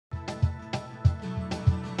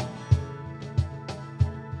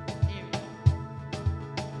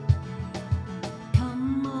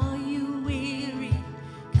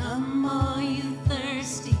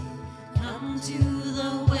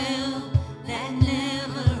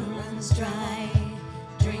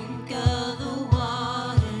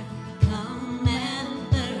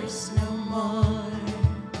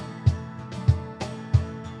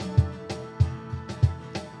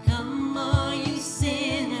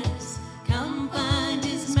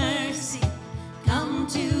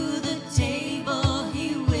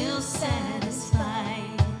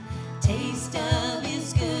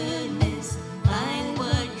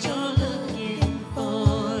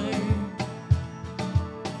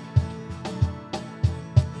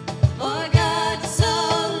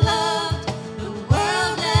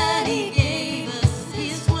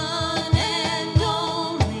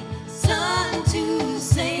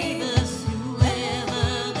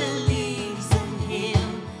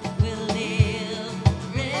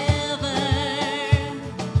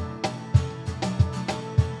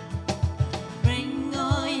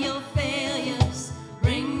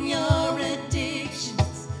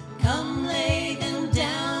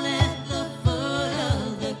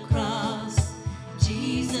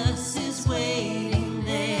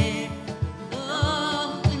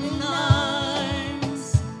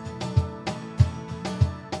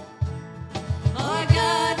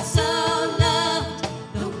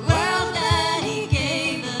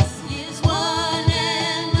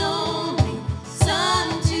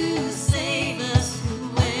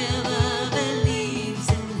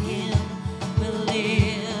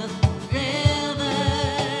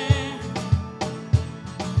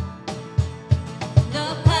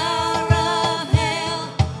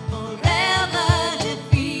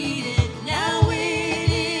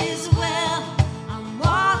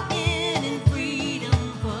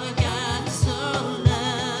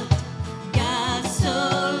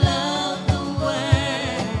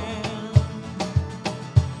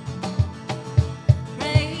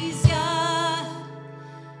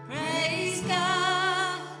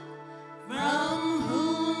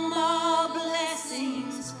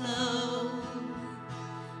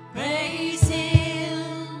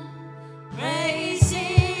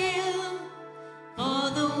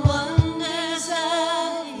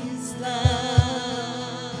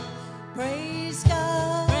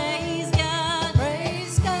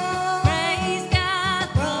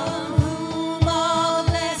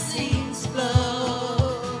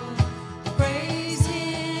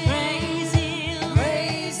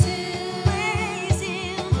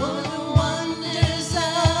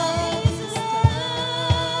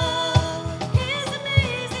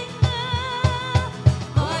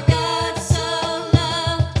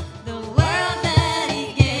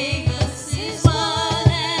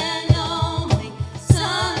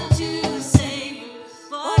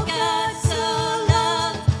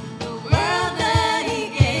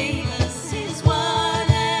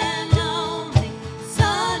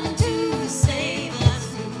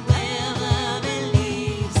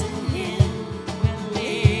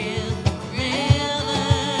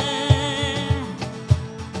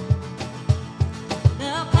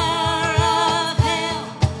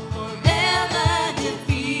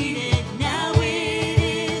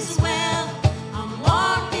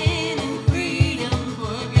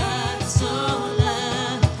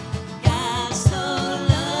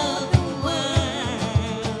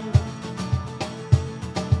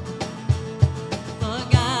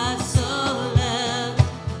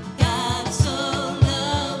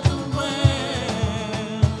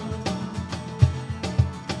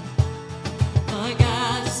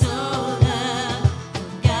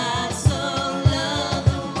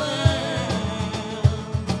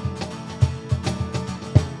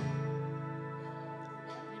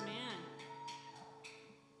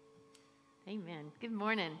Good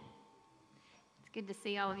morning. It's good to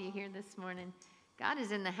see all of you here this morning. God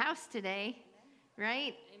is in the house today,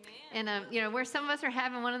 right? Amen. And, where some of us are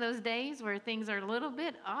having one of those days where things are a little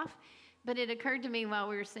bit off, but it occurred to me while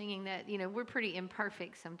we were singing that, we're pretty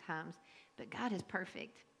imperfect sometimes, but God is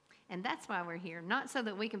perfect. And that's why we're here, not so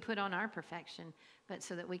that we can put on our perfection, but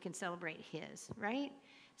so that we can celebrate His, right?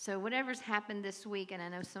 So whatever's happened this week, and I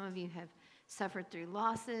know some of you have suffered through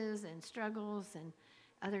losses and struggles and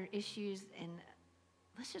other issues, and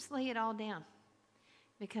let's just lay it all down,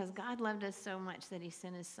 because God loved us so much that He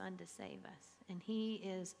sent His Son to save us, and He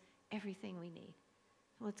is everything we need.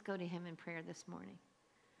 So let's go to Him in prayer this morning.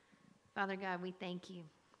 Father God, we thank You.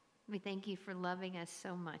 We thank You for loving us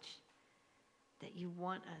so much, that You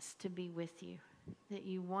want us to be with You, that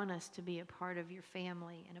You want us to be a part of Your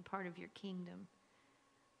family and a part of Your kingdom,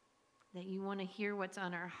 that You want to hear what's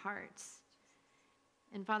on our hearts.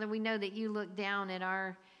 And Father, we know that You look down at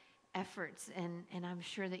our efforts, and I'm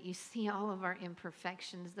sure that You see all of our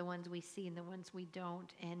imperfections, the ones we see and the ones we don't,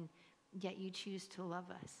 and yet You choose to love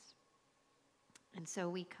us. And so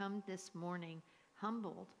we come this morning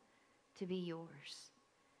humbled to be Yours,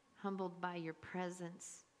 humbled by Your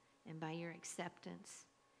presence and by Your acceptance.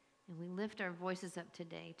 And we lift our voices up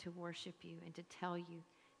today to worship You and to tell You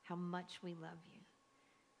how much we love You.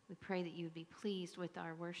 We pray that You would be pleased with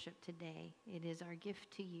our worship today. It is our gift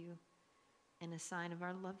to You and a sign of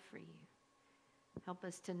our love for You. Help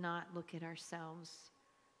us to not look at ourselves,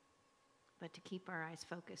 but to keep our eyes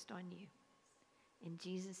focused on You. In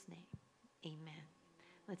Jesus' name, amen.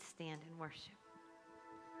 Let's stand and worship.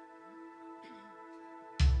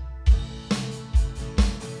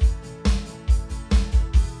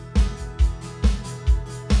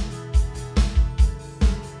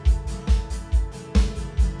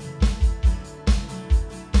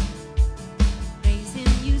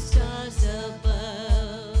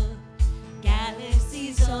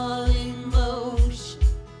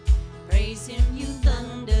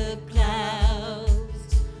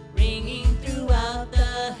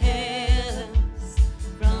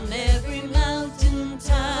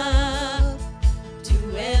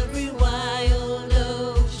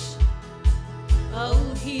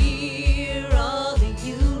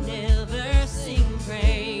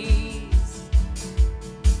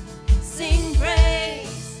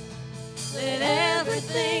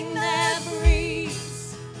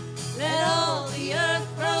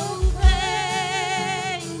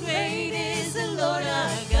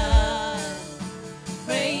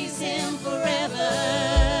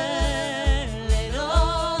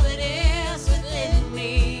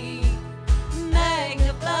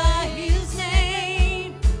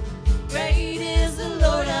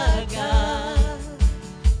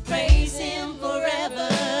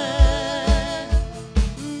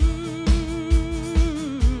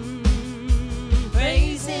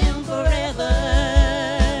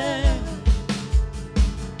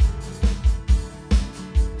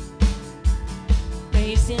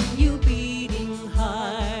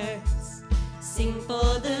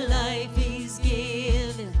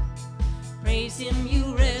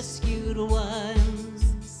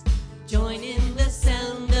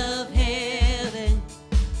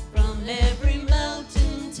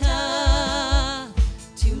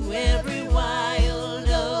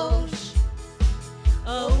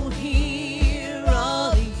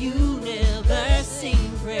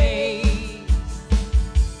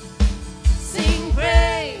 Sing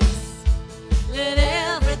praise.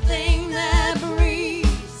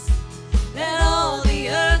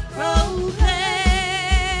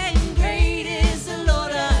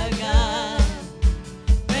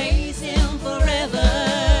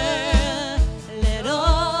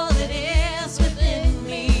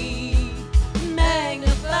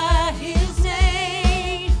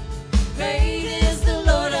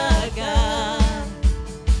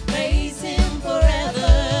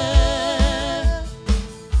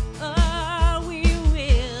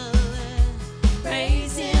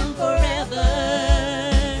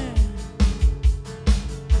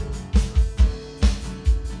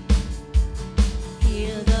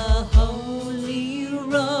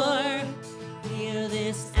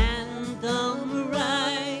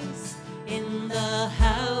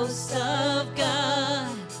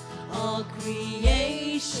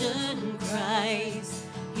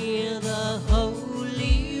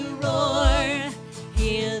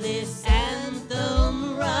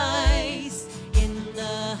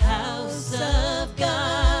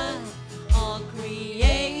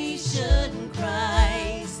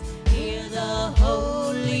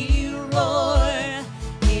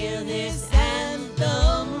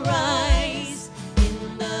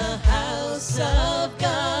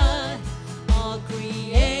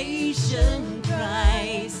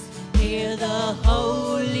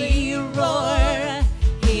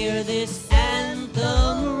 hear this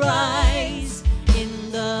anthem rise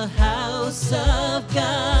in the house of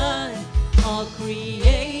God. All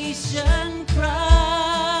creation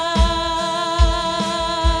cry.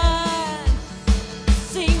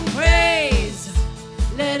 Sing praise,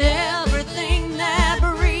 let everything that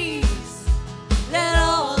breathes, let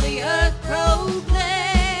all the earth proclaim,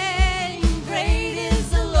 great is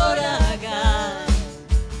the Lord our God.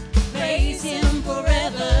 Praise him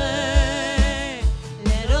forever.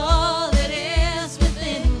 Let all that is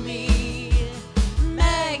within me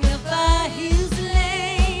magnify his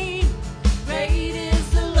name. Great is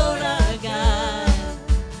the Lord our God.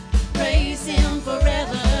 Praise him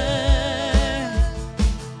forever.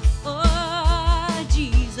 Oh,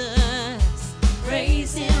 Jesus,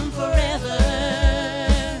 praise him forever.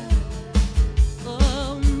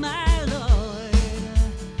 Oh, my Lord,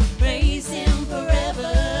 praise him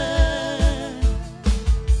forever.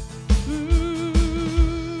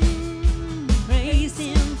 Praise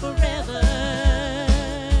him forever.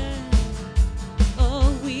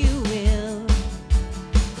 Oh, we will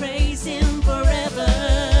praise him forever.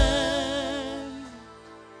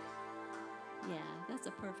 Yeah, that's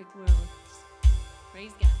a perfect word.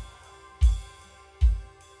 Praise God.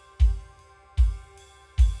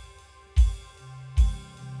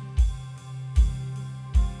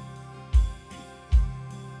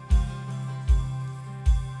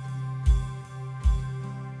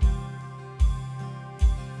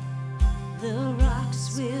 The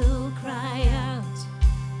rocks will cry out,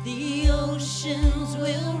 the oceans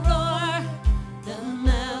will roar, the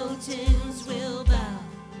mountains will bow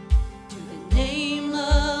to the name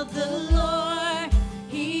of the Lord.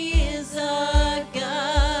 He is our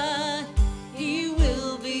God, he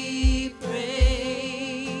will be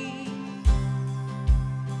praised.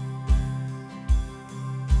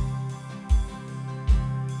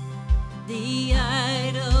 The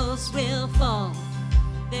idols will fall,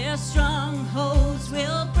 their strongholds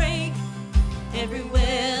will break. Every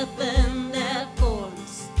weapon that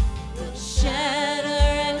forms will shatter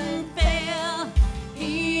and fail.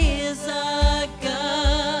 He is our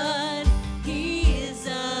God, he is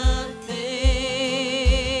our faith.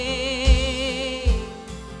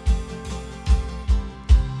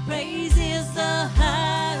 Praise is the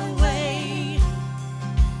highway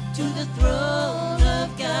to the throne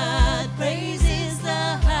of God. Praise is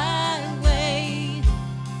the highway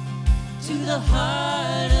to the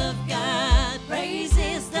heart of God. Praise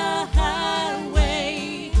is the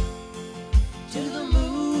highway to the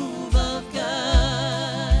move of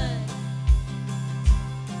God.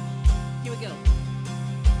 Here we go.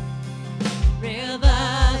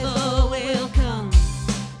 Revival will come,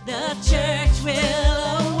 the church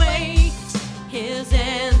will awake, his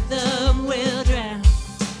anthem will drown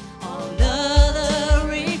all other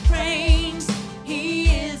refrains. He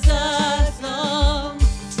is our song,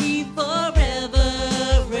 he forever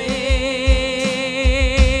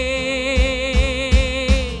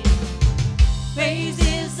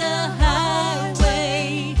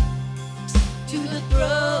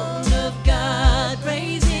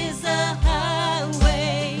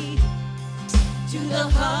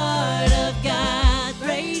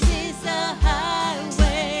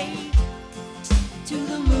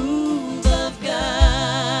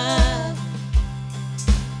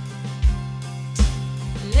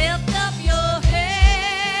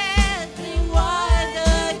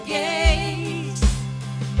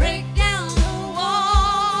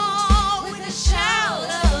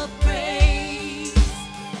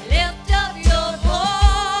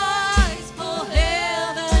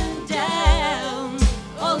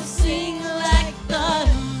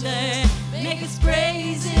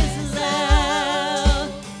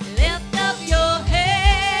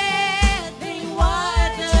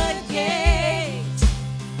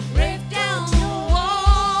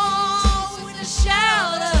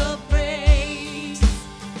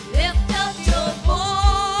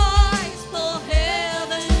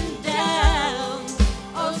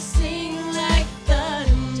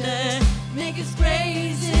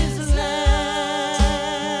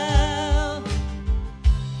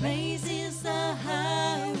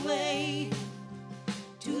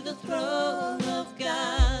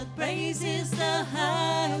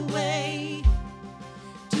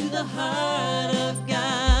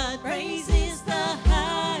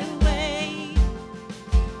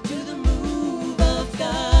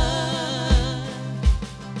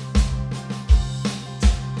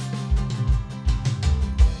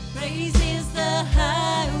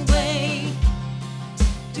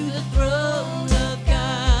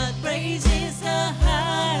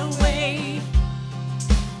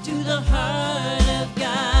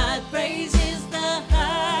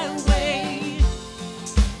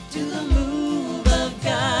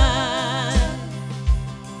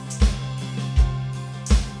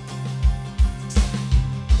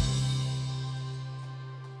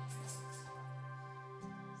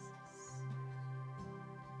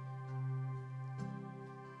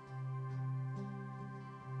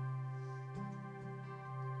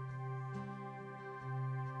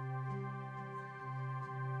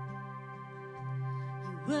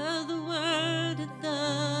at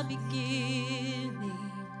the beginning,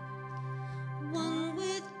 one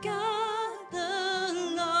with God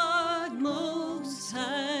the Lord Most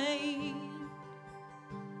High.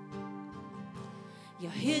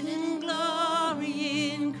 Your hidden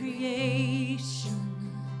glory in creation,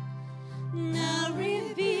 now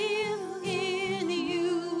revealed in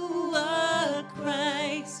you are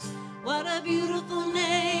Christ. What a beautiful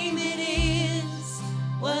name it is.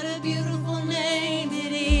 What a beautiful name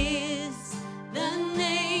it is. The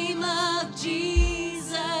name of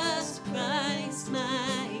Jesus Christ,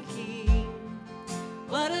 my King.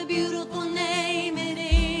 What a beautiful name it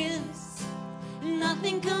is.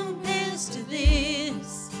 Nothing compares to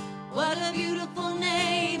this. What a beautiful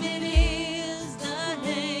name it is. The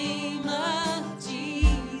name of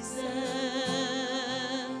Jesus.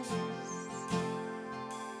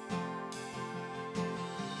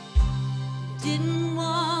 Didn't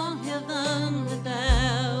want heaven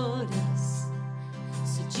without us,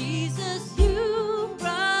 so Jesus, you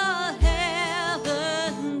brought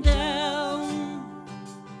heaven down.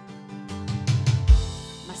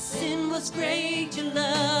 My sin was great, your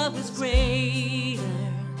love was greater.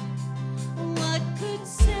 What could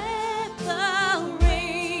separate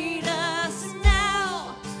us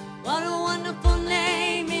now? What a wonderful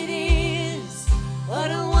name it is.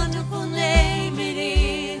 What a wonderful name it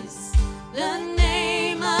is. The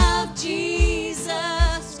name of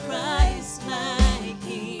Jesus Christ, my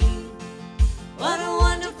King. What a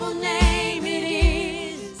wonderful name it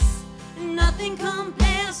is. Nothing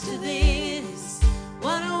compares to this.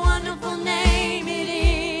 What a wonderful name it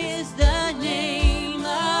is. The name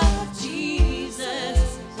of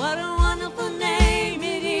Jesus. What a wonderful name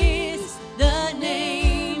it is. The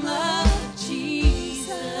name of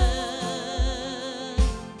Jesus.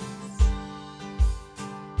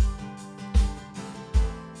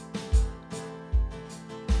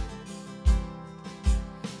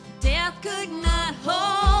 Death could not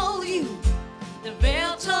hold you. The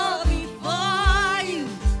veil tore before you.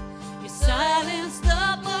 You silenced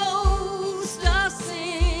the boast of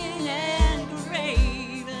sin and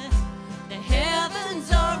grave. The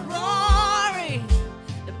heavens are roaring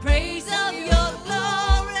the praise of your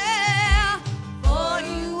glory. For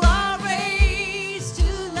you are raised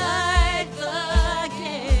to life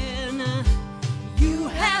again. You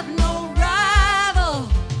have no rival.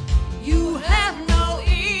 You have no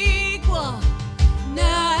equal.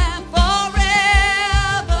 Now and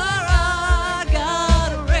forever, our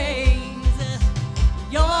God reigns.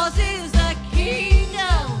 Yours is the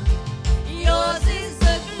kingdom. Yours is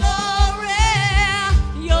the glory.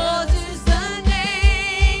 Yours is the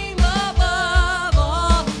name above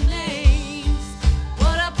all names.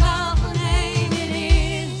 What a powerful name it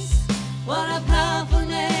is. What a powerful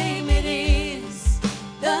name it is.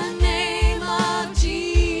 The name of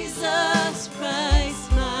Jesus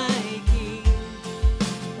Christ, my King.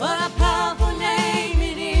 What a powerful name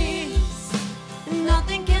it is.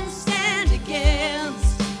 Nothing can stand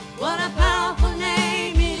against. What a powerful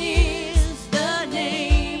name it is. The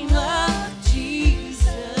name of Jesus.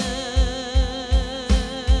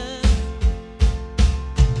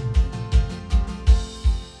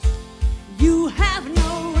 You have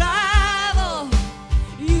no rival.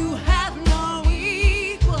 You have no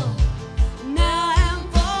equal. Now and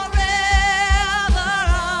forever,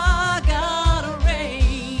 our God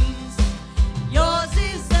reigns. Yours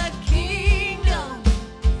is the kingdom.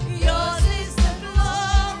 Yours is the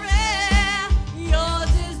glory.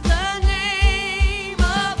 Yours is the name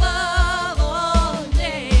above all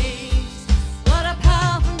names. What a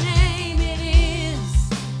powerful name it is.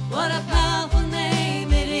 What a powerful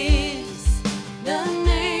name it is. The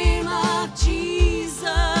name of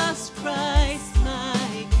Jesus Christ,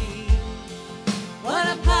 my King. What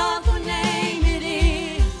a powerful name it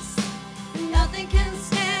is. Nothing can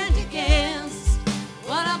stand against.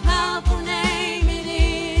 What a powerful name it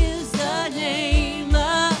is. The name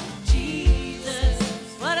of Jesus.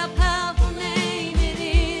 What a powerful name it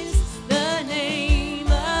is. The name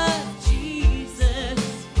of Jesus.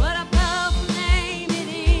 What a powerful name it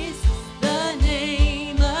is. The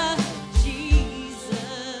name of Jesus.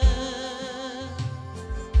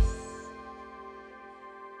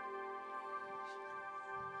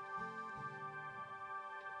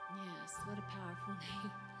 Yes, what a powerful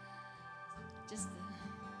name. Just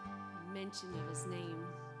the mention of his name.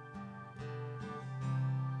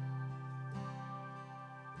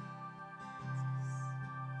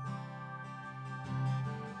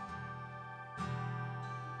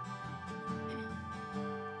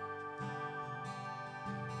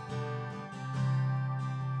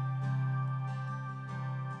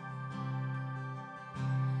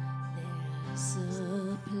 There's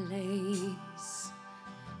a place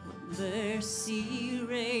mercy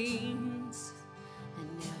reigns and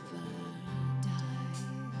never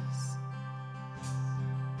dies.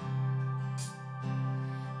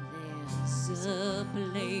 There's a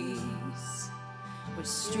place where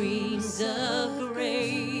streams of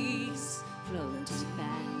grace flow deep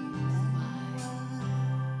and wide.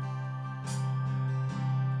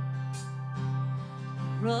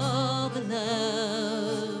 For all the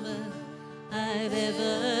love I've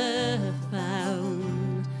ever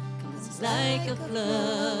found comes like a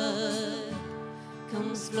flood,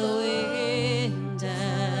 comes flowing down.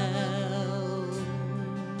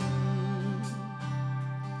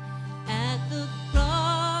 At the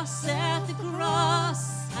cross,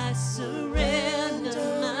 I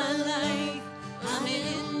surrender my life. I'm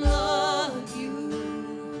in love with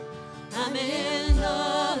you. I'm in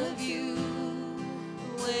love with you.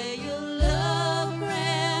 Where your love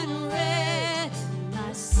ran red,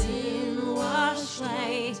 my sin washed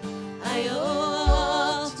white. I owe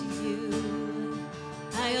all to you.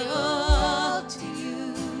 I owe all to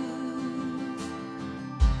you.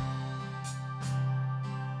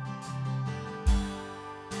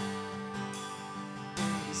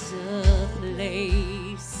 There's a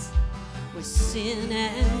place where sin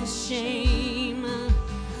and shame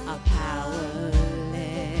are powerless,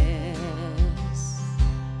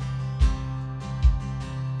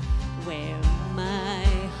 where my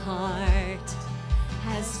heart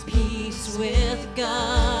has peace with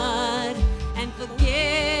God and forgiveness.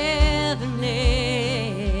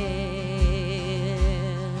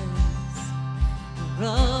 For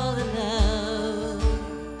all the love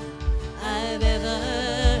I've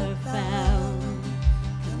ever found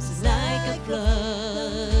comes like a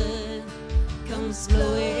flood, comes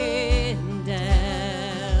flowing down.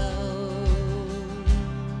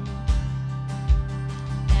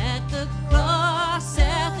 At the cross,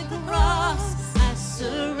 I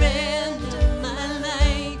surrender my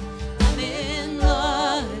life. I'm in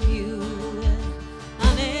love with you.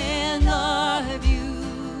 I'm in love with you.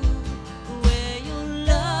 Where your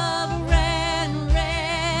love ran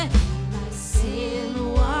red, my sin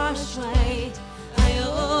washed white. I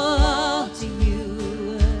owe all to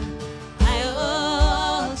you. I owe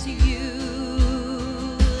all to you.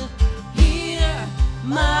 Here,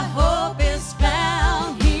 my hope is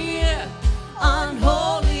found. Here, on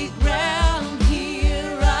holy ground.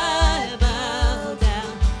 Here I bow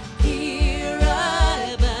down. Here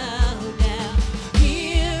I bow down.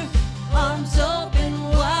 Here, arms open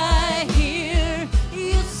wide. Here,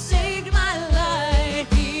 you saved my life.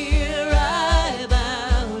 Here I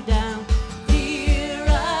bow down. Here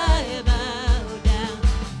I bow down.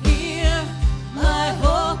 Here, my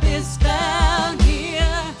hope is found.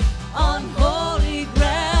 Here, on holy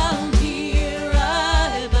ground. Here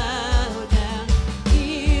I bow down.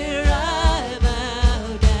 Here I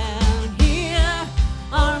bow down. Here,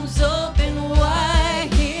 arms open wide.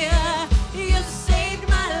 Here, you saved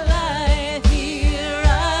my life. Here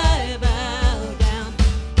I bow down.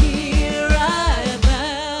 Here I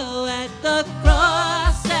bow at the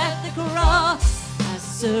cross, I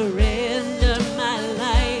surrender my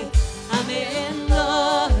life. I'm in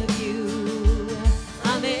love with you.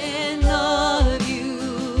 I'm in love with you.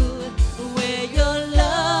 Where your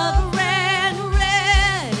love ran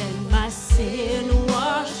red and my sin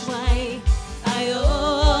washed white. I owe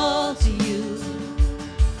all to you.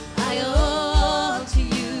 I owe all to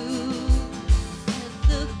you.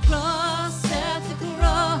 At the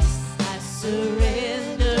cross, I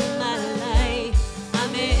surrender my life.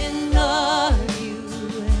 I'm in love with you.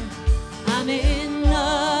 I'm in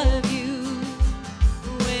love with you.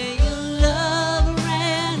 Where your love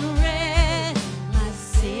ran red, my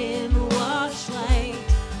sin washed white.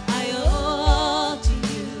 I owe all to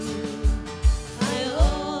you. I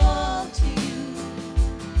owe all to you.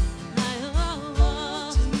 I owe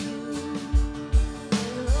all to you. I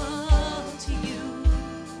owe all to you,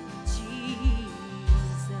 Jesus.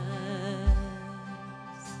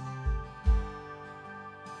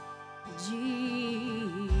 Jesus.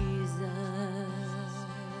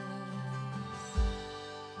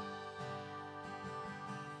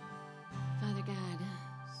 Father God,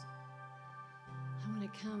 I want to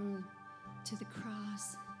come to the cross.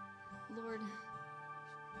 Lord,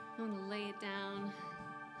 I want to lay it down.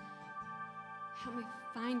 Help me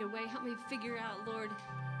find a way. Help me figure out, Lord,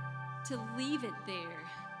 to leave it there.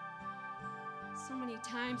 So many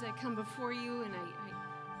times I come before you and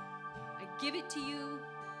I give it to you,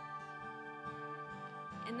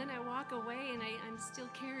 and then I walk away and I'm still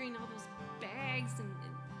carrying all those bags, and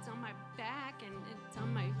it's on my back and it's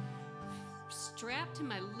on my strap to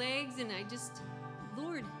my legs, and I just,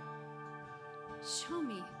 Lord, show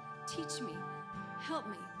me, teach me, help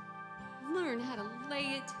me. learn how to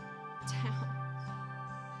lay it down.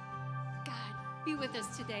 God, be with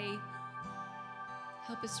us today.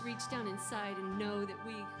 Help us reach down inside and know that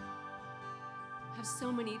we have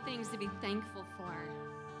so many things to be thankful for,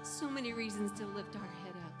 so many reasons to lift our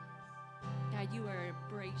head up. God, you are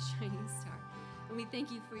a bright, shining star, and we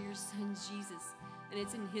thank you for your Son, Jesus, and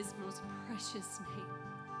it's in his most precious name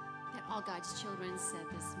that all God's children said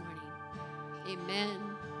this morning. Amen.